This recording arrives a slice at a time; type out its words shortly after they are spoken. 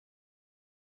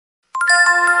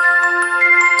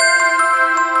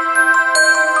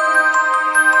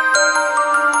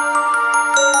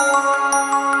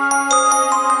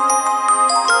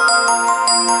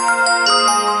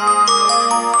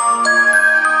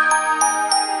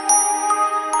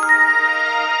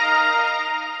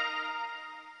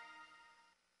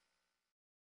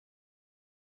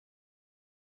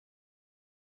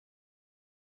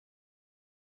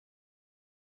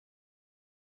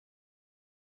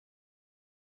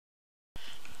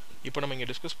இப்போ நம்ம இங்கே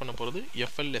டிஸ்கஸ் பண்ண போகிறது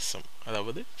FLSM,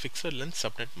 அதாவது fixed length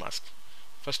subnet mask.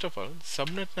 First of all,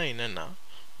 சப்நெட்னா என்னென்னா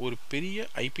ஒரு பெரிய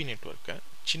ஐபி நெட்வொர்க்கை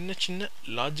சின்ன சின்ன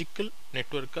லாஜிக்கல்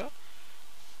நெட்வொர்க்காக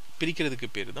பிரிக்கிறதுக்கு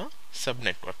பேர் தான் சப்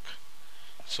நெட்வொர்க்.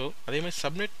 ஸோ அதே மாதிரி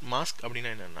சப்நெட் மாஸ்க்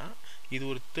அப்படின்னா என்னென்னா இது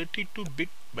ஒரு 32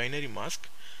 பிட் பைனரி மாஸ்க்.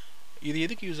 இது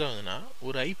எதுக்கு யூஸ் ஆகுதுன்னா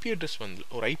ஒரு ஐபி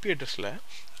அட்ரஸில்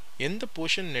எந்த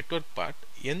போர்ஷன் நெட்வொர்க் பார்ட்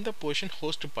எந்த போர்ஷன்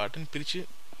ஹோஸ்ட் பார்ட்னு பிரித்து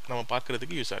நம்ம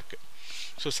பார்க்குறதுக்கு யூஸாக இருக்குது.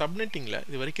 ஸோ சப்நெட்டிங்கில்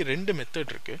இது வரைக்கும் 2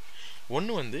 மெத்தட் இருக்குது.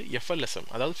 ஒன்று வந்து FLSM,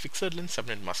 அதாவது ஃபிக்ஸட் லென்த்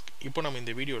சப்நெட் மாஸ்க். இப்போ நம்ம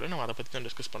இந்த வீடியோவில் நம்ம அதை பற்றி தான்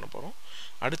டிஸ்கஸ் பண்ண போகிறோம்.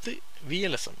 அடுத்து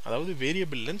VLSM, அதாவது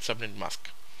variable length subnet mask.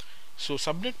 So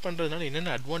subnet பண்ணுறதுனால என்னென்ன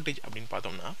அட்வான்டேஜ் அப்படின்னு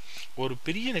பார்த்தோம்னா, ஒரு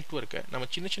பெரிய நெட்வொர்க்கை நம்ம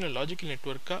சின்ன சின்ன லாஜிக்கல்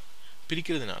நெட்வொர்க்காக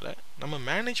பிரிக்கிறதுனால நம்ம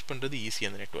மேனேஜ் பண்ணுறது ஈஸி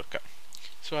அந்த நெட்வொர்க்கை.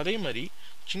 ஸோ அதே மாதிரி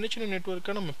சின்ன சின்ன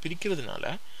நெட்வொர்க்காக நம்ம பிரிக்கிறதுனால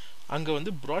அங்கே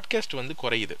வந்து ப்ராட்காஸ்ட் வந்து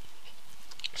குறையுது.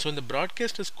 ஸோ இந்த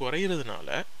ப்ராட்காஸ்டர்ஸ் குறையிறதுனால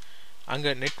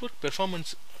அங்கே நெட்வொர்க்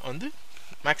பெர்ஃபார்மன்ஸ் வந்து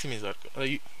மேக்ஸிமைஸாக இருக்குது, அது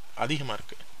அதிகமாக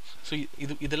இருக்குது. ஸோ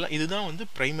இதுதான் வந்து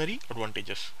ப்ரைமரி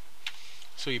அட்வான்டேஜஸ்.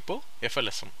 ஸோ இப்போது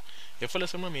FLSM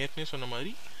நம்ம ஏற்கனவே சொன்ன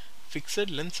மாதிரி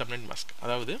ஃபிக்ஸட் லென்த் சப்நெட் மாஸ்க்,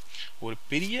 அதாவது ஒரு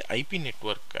பெரிய ஐபி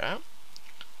நெட்வொர்க்கை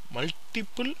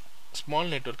மல்டிப்புள் ஸ்மால்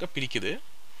நெட்வொர்க்கை பிரிக்குது,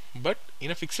 but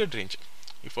in a fixed range.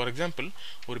 For example,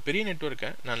 ஒரு பெரிய நெட்வொர்க்கை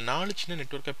நான் 4 சின்ன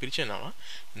நெட்வொர்க்காக பிரித்தேன்னா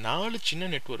 4 சின்ன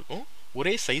நெட்வொர்க்கும்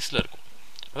ஒரே சைஸில் இருக்கும்.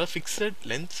 அதாவது ஃபிக்ஸட்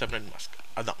லென்த் சப்நெட் மாஸ்க்,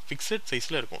 அதுதான் ஃபிக்ஸட்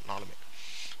சைஸில் இருக்கும் 4மே.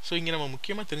 ஸோ இங்கே நம்ம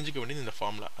முக்கியமாக தெரிஞ்சுக்க வேண்டியது இந்த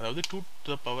ஃபார்முலா, அதாவது 2 to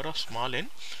the power of small n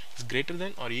is greater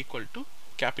than or equal to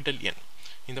capital N.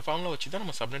 இந்த ஃபார்முலா வச்சு தான்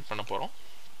நம்ம சப்நெட் பண்ண போகிறோம்.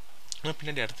 நம்ம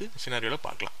பின்னாடி அடுத்து சினாரியோவில்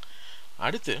பார்க்கலாம்.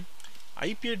 அடுத்து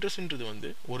ஐபி அட்ரஸ்ன்றது வந்து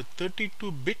ஒரு 32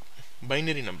 பிட்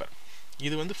பைனரி நம்பர்.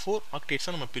 இது வந்து 4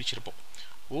 ஆக்டேட்ஸாக நம்ம பிரிச்சிருப்போம்.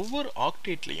 ஒவ்வொரு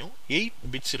ஆக்டேட்லேயும் 8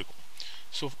 பிட்ஸ் இருக்கும்.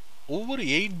 ஸோ ஒவ்வொரு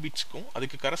 8 பிட்ஸ்க்கும்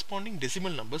அதுக்கு கரஸ்பாண்டிங்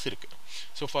டெசிமல் நம்பர்ஸ் இருக்குது.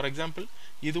 ஸோ ஃபார் எக்ஸாம்பிள்,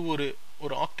 இது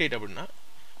ஒரு ஆக்டேட் அப்படின்னா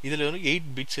இதில் வந்து 8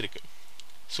 பிட்ஸ் இருக்குது.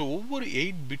 ஸோ ஒவ்வொரு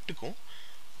 8 பிட்டுக்கும்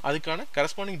அதுக்கான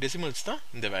கரஸ்பாண்டிங் டெசிமல்ஸ் தான்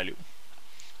இந்த வேல்யூ.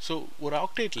 ஸோ ஒரு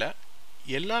ஆக்டேட்டில்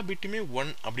எல்லா பிட்டுமே 1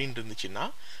 அப்படின்னு இருந்துச்சுன்னா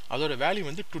அதோட வேல்யூ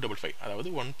வந்து 255, அதாவது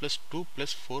 1 + 2 +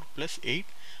 4 + 8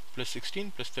 + 16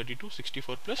 + 32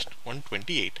 64 +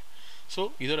 128. ஸோ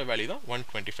இதோட வேல்யூ தான்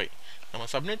 125. நம்ம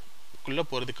சப்நெட்குள்ளே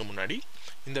போகிறதுக்கு முன்னாடி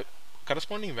இந்த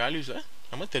கரஸ்பாண்டிங் வேல்யூஸை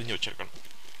நம்ம தெரிஞ்சு வச்சுருக்கணும்.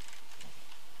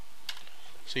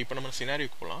 ஸோ இப்போ நம்ம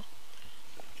சினாரியோக்கு போகலாம்.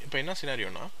 இப்போ என்ன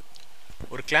சினாரியோனா,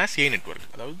 ஒரு கிளாஸ் A நெட்வொர்க்,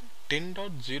 அதாவது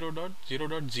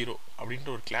 10.0.0.0 அப்படின்ற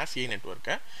ஒரு கிளாஸ் A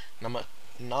நெட்வொர்க்கை நம்ம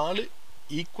 4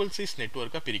 ஈக்குவல் சைஸ்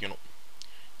நெட்வொர்க்காக பிரிக்கணும்.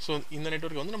 ஸோ இந்த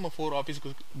நெட்வொர்க்கை வந்து நம்ம 4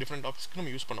 டிஃப்ரெண்ட் ஆஃபீஸ்க்கு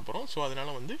நம்ம யூஸ் பண்ண போகிறோம். ஸோ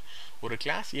அதனால் வந்து ஒரு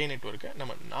கிளாஸ் A நெட்வொர்க்கை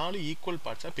நம்ம 4 ஈக்குவல்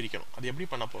பார்ட்ஸாக பிரிக்கணும். அது எப்படி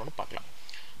பண்ண போகிறோம்னு பார்க்கலாம்.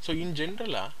 ஸோ இன்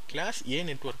ஜென்ரலாக கிளாஸ் A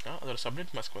நெட்வொர்க்னா அதோட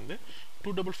சப்நெட் மாஸ்க் வந்து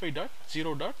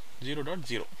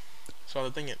 255.0.0.0. ஸோ அதை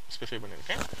தான் இங்கே ஸ்பெசிஃபை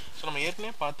பண்ணியிருக்கேன். ஸோ நம்ம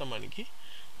ஏற்கனவே பார்த்த மாதிரிக்கு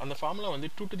அந்த ஃபார்முலா வந்து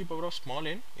 2 to the power of small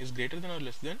n is greater than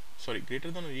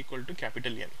or equal to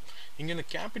capital N. இங்கே இந்த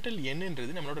கேபிட்டல்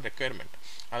Nன்றது நம்மளோட ரெக்குயர்மெண்ட்.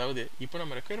 அதாவது இப்போ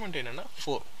நம்ம ரெக்குயர்மெண்ட் என்னென்னா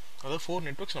 4, அதாவது 4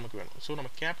 நெட்வொர்க்ஸ் நமக்கு வேணும். ஸோ நம்ம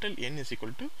capital N is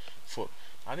equal to 4.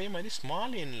 அதே மாதிரி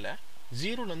ஸ்மால் எண்ணில்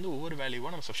 0லேருந்து ஒவ்வொரு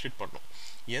வேல்யூவாக நம்ம சப்ஸ்டியூட் பண்ணணும்.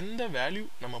 எந்த வேல்யூ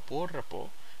நம்ம போடுறப்போ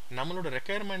நம்மளோட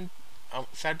ரெக்குயர்மெண்ட்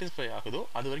சாட்டிஸ்ஃபை ஆகுதோ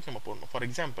அது வரைக்கும் நம்ம போடணும். For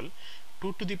example, 2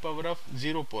 to the power of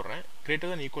 0 போடுறேன், greater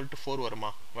than equal to 4 வருமா?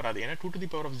 வராது. ஏன்னா 2 to the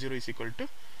power of 0 is equal to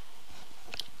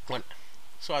 1.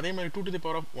 So அதே மாதிரி 2 to the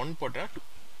power of 1 போட்டேன்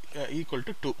ஈக்குவல்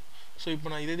டு 2. ஸோ இப்போ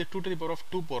நான் இதே 2 to the power of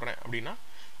 2 போடுறேன் அப்படின்னா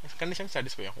கண்டிஷன்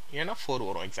சாட்டிஸ்ஃபை ஆகும், ஏன்னா 4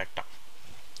 வரும் எக்ஸாக்டாக.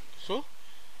 ஸோ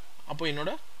அப்போ என்னோட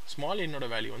ஸ்மால் என்னோட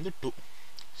வேல்யூ வந்து 2.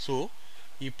 ஸோ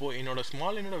இப்போது என்னோட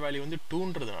ஸ்மால் என்னோட வேல்யூ வந்து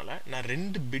 2ன்றதுனால நான்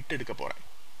 2 பிட் எடுக்க போகிறேன்,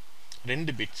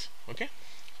 2 பிட்ஸ். ஓகே,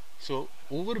 ஸோ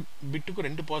ஒவ்வொரு பிட்டுக்கும்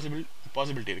 2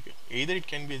 பாசிபிலிட்டி இருக்குது. எய்தர் இட்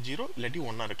கேன் பி 0 இல்லாட்டி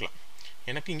 1 இருக்கலாம்.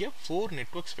 எனக்கு இங்கே 4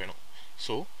 நெட்வொர்க்ஸ் வேணும்.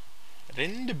 ஸோ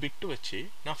 2 பிட்டு வச்சு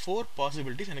நான் 4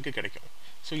 பாசிபிலிட்டிஸ் எனக்கு கிடைக்கும்.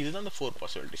 ஸோ இதுதான் இந்த 4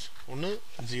 பாசிபிலிட்டிஸ். ஒன்று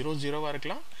 0-0வாக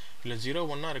இருக்கலாம், இல்லை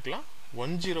 0-1ஆக இருக்கலாம்,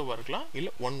 1-0வாக இருக்கலாம்,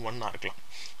 இல்லை 1-1ஆக இருக்கலாம்.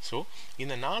 ஸோ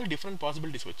இந்த 4 டிஃப்ரெண்ட்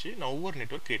பாசிபிலிட்டிஸ் வச்சு நான் ஒவ்வொரு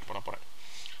நெட்வொர்க் க்ரியேட் பண்ண போகிறேன்.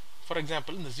 ஃபார்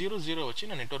எக்ஸாம்பிள், இந்த 0-0 வச்சு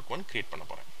நான் நெட்வொர்க் 1 க்ரியேட் பண்ண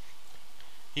போகிறேன்.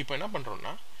 இப்போ என்ன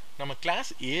பண்ணுறோன்னா, நம்ம கிளாஸ்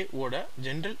A ஓட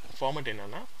ஜென்ரல் ஃபார்மேட்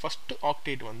என்னென்னா, ஃபஸ்ட்டு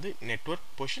ஆக்டேட் வந்து நெட்வொர்க்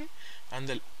போர்ஷன்,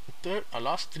 அந்த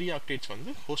லாஸ்ட் 3 ஆக்டேட்ஸ்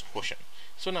வந்து ஹோஸ்ட் போர்ஷன்.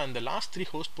 ஸோ நான் இந்த லாஸ்ட் 3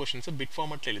 ஹோஸ்ட் போர்ஷன்ஸை பிட்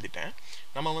ஃபார்மேட்டில் எழுதிட்டேன்.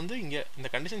 நம்ம வந்து இங்கே இந்த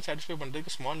கண்டிஷன் சாட்டிஸ்ஃபை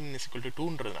பண்ணுறதுக்கு small n is equal to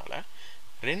 2ன்றதுனால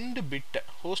 2 பிட்டை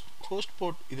ஹோஸ்ட்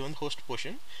போர்ட், இது வந்து ஹோஸ்ட்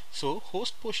போர்ஷன். ஸோ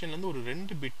ஹோஸ்ட் போர்ஷன்லேருந்து ஒரு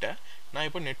 2 பிட்டை நான்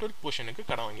இப்போ நெட்வொர்க் போர்ஷனுக்கு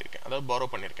கடன் வாங்கியிருக்கேன், அதாவது பாரோ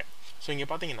பண்ணியிருக்கேன். ஸோ இங்கே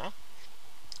பார்த்தீங்கன்னா,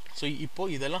 ஸோ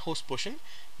இப்போது இதெல்லாம் ஹோஸ்ட் போர்ஷன்,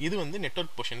 இது வந்து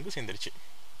நெட்வொர்க் போர்ஷனுக்கு சேர்ந்துருச்சு.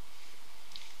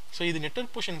 ஸோ இது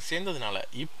நெட்வொர்க் போர்ஷன் சேர்ந்ததுனால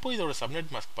இப்போ இதோட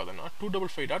சப்நெட் மாஸ்க் பார்த்தோன்னா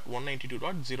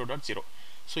 255.192.0.0.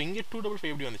 ஸோ இங்கே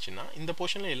 255 எப்படி வந்துச்சுன்னா இந்த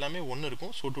போர்ஷனில் எல்லாமே 1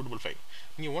 இருக்கும். ஸோ 255.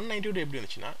 இங்கே 192 எப்படி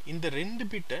வந்துச்சுன்னா இந்த 2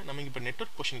 பிட்டை நம்ம இப்போ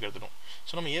நெட்வொர்க் போர்ஷனுக்கு எடுத்துட்டோம்.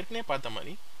 ஸோ நம்ம ஏற்கனவே பார்த்த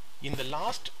மாதிரி இந்த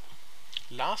லாஸ்ட்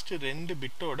 2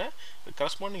 பிட்டோட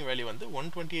கரஸ்பாண்டிங் வேல்யூ வந்து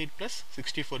 128 +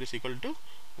 64 is equal to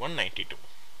 192.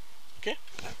 Okay,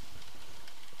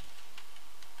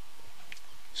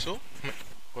 so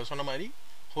சொன்ன மாதிரி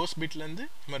ஹோஸ்ட் பிட்லேருந்து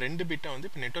நம்ம 2 பிட்டை வந்து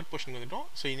இப்போ நெட்வொர்க் போர்ஷனுக்கு வந்துட்டோம்.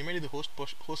 ஸோ இனிமேல் இது ஹோஸ்ட்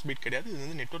பிட் கிடையாது, இது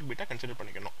வந்து நெட்வொர்க் பிட்டாக கன்சிடர்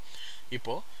பண்ணிக்கணும்.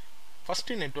 இப்போது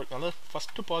ஃபஸ்ட்டு நெட்வொர்க், அதாவது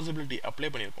ஃபஸ்ட்டு பாசிபிலிட்டி அப்ளை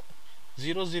பண்ணியிருக்கோம்.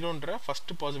 00ன்ற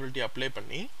ஃபஸ்ட்டு பாசிபிலிட்டி அப்ளை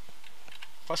பண்ணி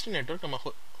ஃபஸ்ட்டு நெட்வொர்க் நம்ம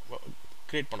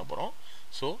க்ரியேட் பண்ண போகிறோம்.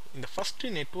 ஸோ இந்த ஃபஸ்ட்டு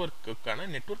நெட்வொர்க்குக்கான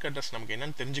நெட்வொர்க் அட்ரஸ் நமக்கு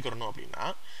என்னென்னு தெரிஞ்சுக்கிறணும் அப்படின்னா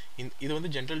இது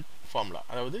வந்து ஜென்ரல் ஃபார்முலா.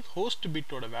 அதாவது ஹோஸ்ட்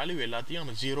பிட்டோட வேல்யூ எல்லாத்தையும்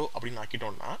நம்ம 0 அப்படின்னு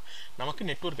ஆக்கிட்டோம்னா நமக்கு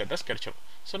நெட்வொர்க் அட்ரஸ் கிடைச்சிடும்.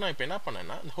 ஸோ நான் இப்போ என்ன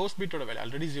பண்ணேன்னா இந்த ஹோஸ்ட் பிட்டோட வேல்யூ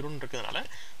ஆல்ரெடி 0ன்னு இருக்கிறதுனால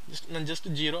நான் ஜஸ்ட்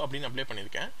 0 அப்படின்னு அப்ளை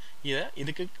பண்ணியிருக்கேன்.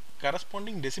 இதுக்கு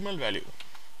கரஸ்பாண்டிங் டெசிமல் வேல்யூ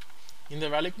இந்த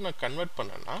வேல்யூக்கு நான் கன்வெர்ட்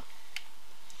பண்ணேன்னா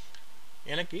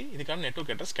எனக்கு இதுக்கான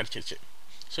நெட்வொர்க் அட்ரஸ் கிடச்சிருச்சு.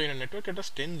 ஸோ என்னோட நெட்வொர்க்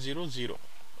அட்ரஸ்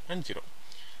 10.0.0.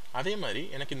 அதே மாதிரி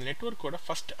எனக்கு இந்த நெட்வொர்க்கோட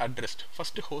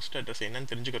ஃபஸ்ட்டு ஹோஸ்ட் அட்ரஸ் என்னன்னு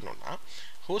தெரிஞ்சுக்கணும்னா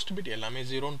ஹோஸ்ட் பிட் எல்லாமே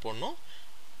 0ன்னு போடணும்.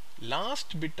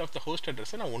 Last bit of the host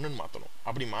அட்ரஸை நான் 1ன்னு மாற்றணும்.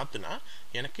 அப்படி மாற்றினா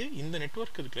எனக்கு இந்த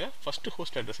நெட்வொர்க் இருக்கிற ஃபஸ்ட்டு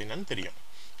ஹோஸ்ட் அட்ரஸ் என்னன்னு தெரியும்.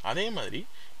 அதே மாதிரி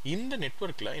இந்த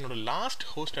நெட்வொர்க்கில் என்னோட லாஸ்ட்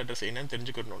ஹோஸ்ட் அட்ரஸ் என்னன்னு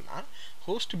தெரிஞ்சுக்கணும்னா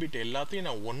ஹோஸ்ட் பிட் எல்லாத்தையும்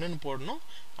நான் 1ன்னு போடணும்.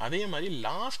 அதே மாதிரி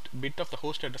last bit of the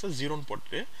host அட்ரஸை 0ன்னு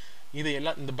போட்டுட்டு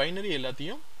இந்த பைனரி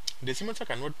எல்லாத்தையும் டெசிமல்ஸாக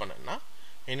கன்வெர்ட் பண்ணேன்னா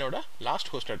என்னோட லாஸ்ட்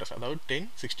ஹோஸ்ட் அட்ரஸ் அதாவது 10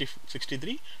 60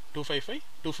 63 255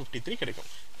 253 கிடைக்கும்.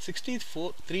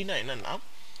 63னா என்னன்னா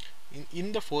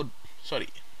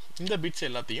இந்த பிட்ஸ்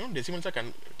எல்லாத்தையும் டெசிமல்ஸாக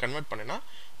கன்வெர்ட் பண்ணேன்னா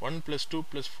 1 + 2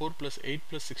 + 4 +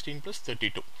 8 + 16 +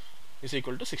 32 is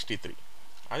equal to 63.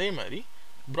 அதே மாதிரி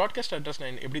ப்ராட்காஸ்ட் அட்ரஸ்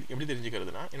நான் எப்படி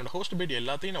தெரிஞ்சுக்கிறதுனா என்னோட ஹோஸ்ட் பிட்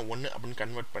எல்லாத்தையும் நான் 1 அப்படின்னு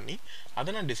கன்வெர்ட் பண்ணி அதை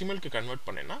நான் டெசிமலுக்கு கன்வெர்ட்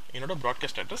பண்ணேன்னா என்னோட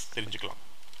ப்ராட்காஸ்ட் அட்ரஸ் தெரிஞ்சுக்கலாம்.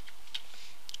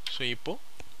 ஸோ இப்போது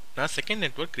நான் செகண்ட்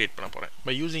நெட்வொர்க் கிரியேட் பண்ண போகிறேன்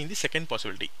by using the second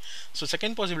possibility. So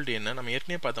second possibility என்ன, நம்ம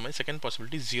ஏற்கனவே பார்த்த மாதிரி செகண்ட்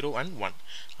பாசிபிலிட்டி 0 and 1.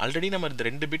 ஆல்ரெடி நம்ம இந்த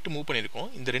 2 பிட் மூவ் பண்ணியிருக்கோம்.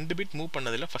 இந்த 2 பிட் மூவ்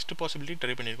பண்ணதில் ஃபஸ்ட்டு பாசிபிலிட்டி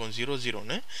ட்ரை பண்ணியிருக்கோம்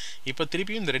 0 இப்போ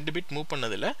திருப்பியும் இந்த 2 பிட் மூவ்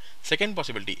பண்ணதில் செகண்ட்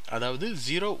பாசிபிலிட்டி அதாவது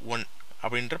 0 1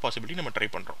 அப்படின்ற பாசிபிலிட்டி நம்ம ட்ரை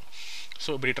பண்ணுறோம். ஸோ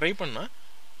இப்படி ட்ரை பண்ணால்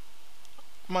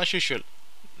as usual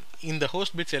இந்த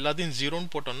ஹோஸ்ட் பிட்ஸ் எல்லாத்தையும் 0ன்னு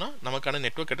போட்டோம்னா நமக்கான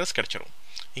நெட்வொர்க் அட்ரஸ் கிடச்சிரும்.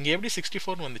 இங்கே எப்படி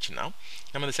 64 வந்துச்சுன்னா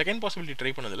நம்ம இந்த செகண்ட் பாசிபிலிட்டி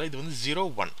ட்ரை பண்ணதில் இது வந்து 0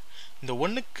 1. இந்த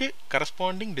 1க்கு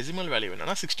கரஸ்பாண்டிங் டெசிமல் வேல்யூ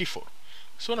என்னன்னா 64.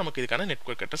 ஸோ நமக்கு இதுக்கான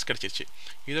நெட்வொர்க் அட்ரஸ் கிடச்சிருச்சு.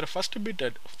 இதோட ஃபர்ஸ்ட்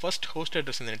ஹோஸ்ட்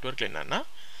அட்ரஸ் இந்த நெட்வொர்க்கில் என்னன்னா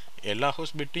எல்லா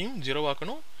ஹோஸ்ட் பிட்டையும் 0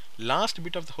 ஆக்கணும். Last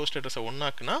bit of the host அட்ரஸை 1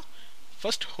 ஆக்குனா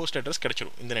ஃபர்ஸ்ட் ஹோஸ்ட் அட்ரஸ்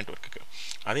கிடச்சிரும் இந்த நெட்வொர்க்குக்கு.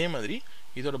 அதே மாதிரி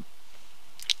இதோட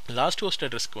லாஸ்ட் ஹோஸ்ட்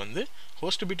அட்ரஸ்க்கு வந்து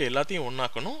ஹோஸ்ட் பிட் எல்லாத்தையும் 1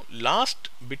 ஆக்கணும். Last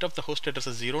bit of the host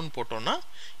அட்ரஸை 0ன்னு போட்டோம்னா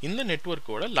இந்த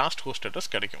நெட்வொர்க்கோட லாஸ்ட் ஹோஸ்ட் அட்ரஸ்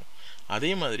கிடைக்கும்.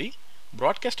 அதே மாதிரி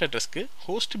ப்ராட்காஸ்ட் அட்ரஸ்க்கு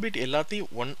ஹோஸ்ட் பிட் எல்லாத்தையும்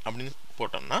 1 அப்படின்னு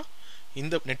போட்டோம்னா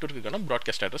இந்த நெட்வொர்க்குக்கான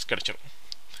ப்ராட்காஸ்ட் அட்ரஸ் கிடைச்சிரும்.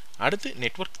 அடுத்து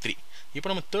நெட்வொர்க் 3. இப்போ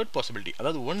நம்ம தேர்ட் பாசிபிலிட்டி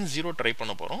அதாவது 1 0 ட்ரை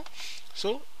பண்ண போகிறோம். ஸோ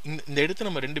இந்த எடுத்து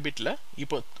நம்ம 2 பிட்டில்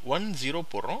இப்போ 1 0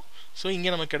 போடுறோம். ஸோ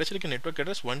இங்கே நமக்கு கிடைச்சிருக்க நெட்வொர்க்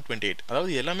அட்ரஸ் 128.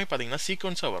 அதாவது எல்லாமே பார்த்தீங்கன்னா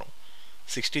சீக்வன்ஸாக வரும்.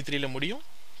 63ல் முடியும்,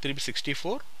 திருப்பி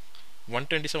 64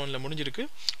 127ல் முடிஞ்சிருக்கு,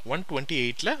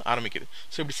 128ல் ஆரம்பிக்குது.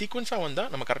 ஸோ இப்படி சீக்வன்ஸாக வந்தால்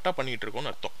நம்ம கரெக்டாக பண்ணிகிட்டு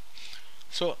இருக்கோம்னு அர்த்தம்.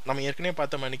 ஸோ நம்ம ஏற்கனவே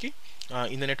பார்த்த மாதிரிக்கு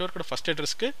இந்த நெட்வொர்க்கோட ஃபஸ்ட்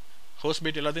அட்ரஸ்க்கு ஹோஸ்ட்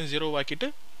பிட் எல்லாத்தையும் 0 ஆக்கிட்டு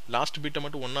லாஸ்ட் பிட்டை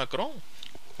மட்டும் 1 ஆக்குறோம்.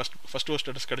 ஃபஸ்ட் ஹோஸ்ட்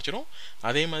அட்ரஸ் கிடச்சிரும்.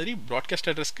 அதே மாதிரி ப்ராட்காஸ்ட்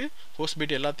அட்ரஸ்க்கு ஹோஸ்ட்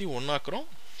பிட் எல்லாத்தையும் 1 ஆக்குறோம்.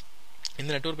 இந்த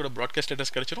நெட்வொர்க்கோட ப்ராட்காஸ்ட்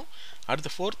அட்ரஸ் கிடச்சிரும்.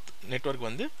 அடுத்து ஃபோர்த் நெட்வொர்க்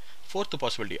வந்து ஃபோர்த்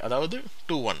பாசிபிலிட்டி அதாவது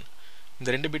 2 1. இந்த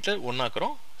 2 பிட்டில் 1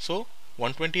 ஆக்குறோம். ஸோ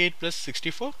 128 +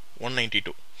 64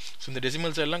 192. ஸோ இந்த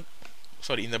டெசிமல்ஸ் எல்லாம்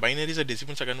இந்த பைனரிஸை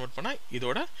டெசிமல்ஸை கன்வெர்ட் பண்ணால்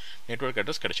இதோட நெட்வொர்க்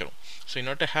அட்ரஸ் கிடச்சிரும். So in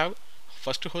order to have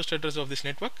first host address of this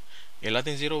network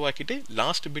எல்லாத்தையும் 0 ஆக்கிட்டு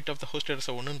last bit of the host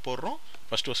அட்ரஸை 1ன்னு போடுறோம்.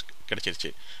 ஃபஸ்ட் ஹோஸ்ட் கிடச்சிருச்சு.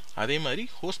 அதே மாதிரி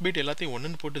ஹோஸ்ட் பிட் எல்லாத்தையும்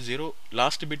 1ன்னு போட்டு 0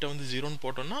 லாஸ்ட் பிட்டை வந்து 0ன்னு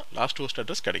போட்டோம்னா லாஸ்ட் ஹோஸ்ட்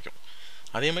அட்ரஸ் கிடைக்கும்.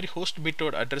 அதே மாதிரி ஹோஸ்ட் பிட்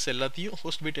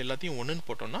எல்லாத்தையும் 1ன்னு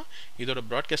போட்டோம்னா இதோட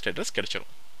ப்ராட்காஸ்ட் அட்ரஸ்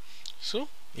கிடச்சிரும். ஸோ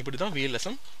இப்படி தான்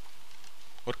VLSM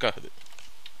ஒர்க் ஆகுது.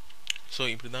 ஸோ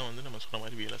இப்படி தான் வந்து நம்ம சொன்ன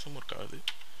மாதிரி VLSM ஒர்க் ஆகுது.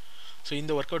 ஸோ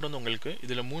இந்த ஒர்க் அவுட் வந்து உங்களுக்கு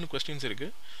இதில் 3 கொஸ்டின்ஸ்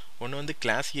இருக்குது. ஒன்று வந்து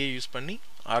கிளாஸ் A யூஸ் பண்ணி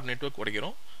 6 நெட்வொர்க்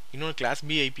உடைக்கிறோம். இன்னொன்று கிளாஸ்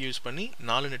B IP யூஸ் பண்ணி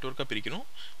 4 நெட்வொர்க்காக பிரிக்கணும்.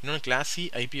 இன்னொன்று கிளாஸ் C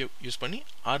IP யூஸ் பண்ணி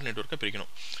 6 நெட்வொர்க்காக பிரிக்கணும்.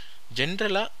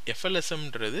 ஜென்ரலாக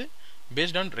FLSMன்றது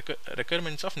based on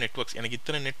requirements of networks. எனக்கு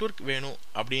இத்தனை நெட்வொர்க் வேணும்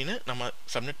அப்படின்னு நம்ம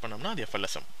சப்மிட் பண்ணோம்னா அது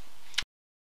FLSM.